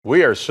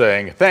We are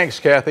saying thanks,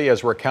 Kathy,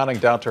 as we're counting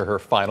down to her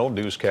final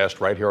newscast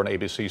right here on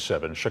ABC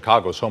 7.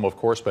 Chicago's home, of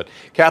course, but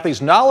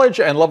Kathy's knowledge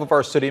and love of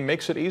our city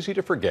makes it easy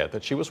to forget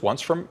that she was once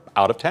from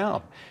out of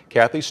town.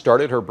 Kathy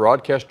started her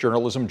broadcast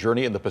journalism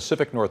journey in the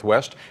Pacific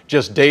Northwest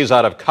just days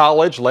out of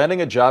college,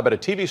 landing a job at a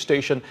TV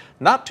station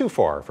not too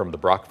far from the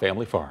Brock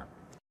family farm.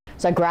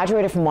 So I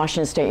graduated from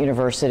Washington State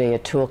University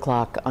at 2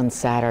 o'clock on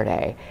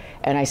Saturday,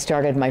 and I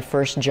started my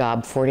first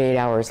job 48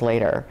 hours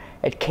later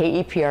at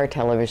KEPR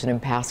Television in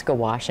Pasco,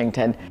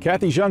 Washington.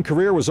 Kathy's young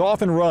career was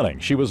off and running.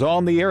 She was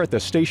on the air at the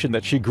station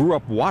that she grew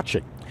up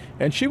watching.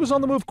 And she was on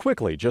the move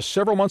quickly, just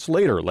several months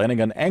later, landing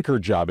an anchor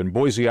job in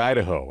Boise,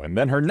 Idaho. And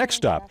then her next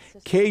stop,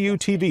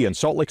 KUTV in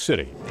Salt Lake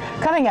City.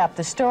 Coming up,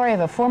 the story of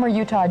a former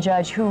Utah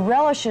judge who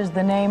relishes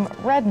the name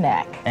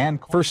redneck. And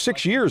for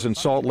 6 years in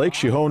Salt Lake,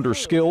 she honed her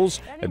skills,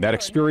 and that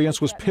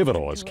experience was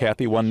pivotal as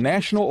Kathy won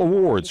national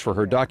awards for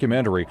her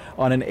documentary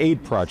on an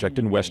aid project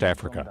in West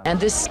Africa. And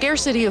this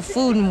scarcity of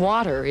food and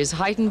water is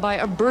heightened by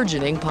a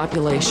burgeoning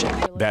population.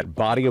 That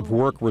body of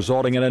work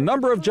resulting in a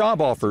number of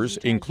job offers,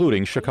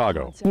 including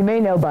Chicago. You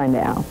may know by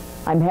now,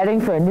 I'm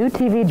heading for a new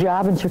TV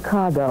job in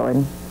Chicago,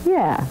 and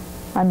yeah,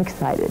 I'm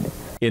excited.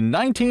 In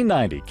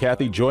 1990,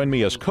 Kathy joined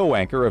me as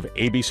co-anchor of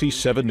ABC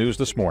 7 News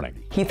This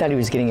Morning. He thought he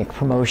was getting a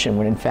promotion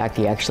when in fact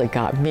he actually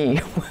got me,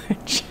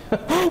 which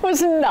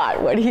was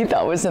not what he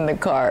thought was in the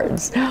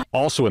cards.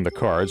 Also in the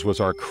cards was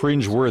our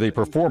cringe-worthy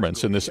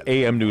performance in this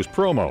AM News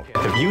promo.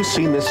 Have you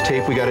seen this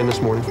tape we got in this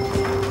morning?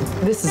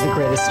 This is the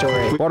greatest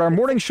story. But our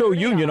morning show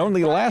union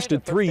only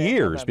lasted 3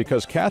 years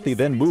because Kathy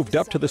then moved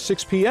up to the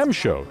 6 p.m.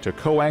 show to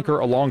co-anchor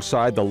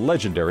alongside the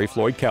legendary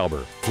Floyd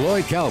Kalber.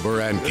 Floyd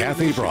Kalber and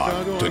Kathy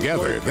Brock.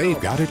 Together,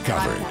 they've got it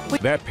covered.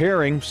 That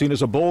pairing, seen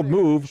as a bold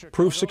move,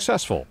 proved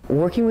successful.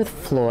 Working with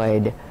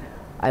Floyd,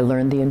 I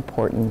learned the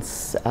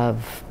importance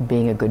of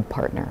being a good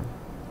partner.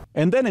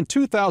 And then in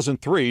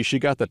 2003, she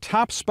got the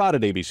top spot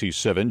at ABC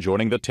 7,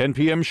 joining the 10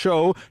 p.m.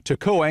 show to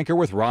co-anchor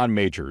with Ron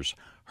Majors.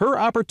 Her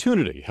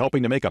opportunity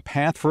helping to make a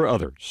path for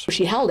others.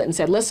 She held it and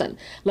said, listen,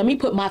 let me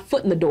put my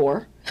foot in the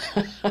door,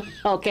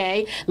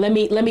 okay? Let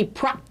me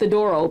prop the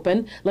door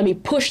open. Let me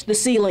push the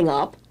ceiling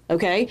up,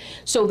 okay?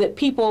 So that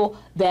people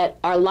that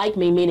are like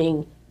me,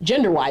 meaning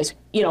gender-wise,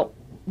 you know,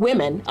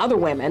 women, other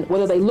women,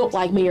 whether they look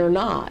like me or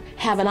not,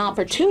 have an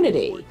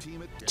opportunity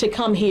to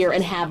come here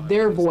and have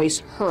their voice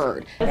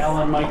heard.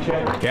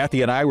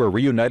 Kathy and I were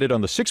reunited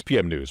on the 6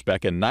 p.m. news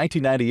back in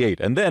 1998,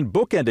 and then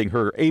bookending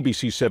her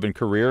ABC 7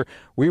 career,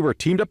 we were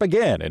teamed up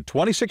again in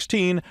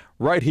 2016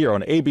 right here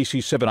on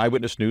ABC 7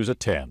 Eyewitness News at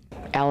 10.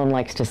 Alan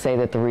likes to say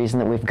that the reason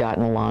that we've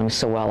gotten along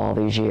so well all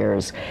these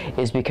years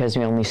is because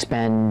we only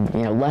spend,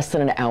 less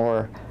than an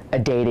hour a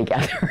day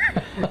together.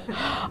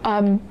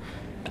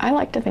 I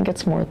like to think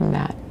it's more than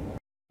that.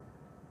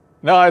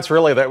 No, it's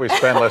really that we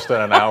spend less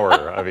than an hour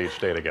of each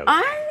day together.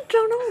 I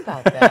don't know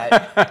about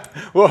that.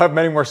 We'll have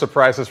many more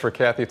surprises for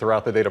Kathy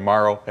throughout the day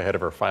tomorrow ahead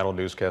of her final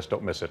newscast.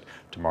 Don't miss it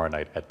tomorrow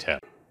night at 10.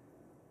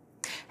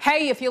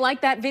 Hey, if you like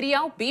that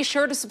video, be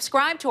sure to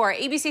subscribe to our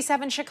ABC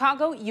 7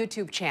 Chicago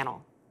YouTube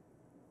channel.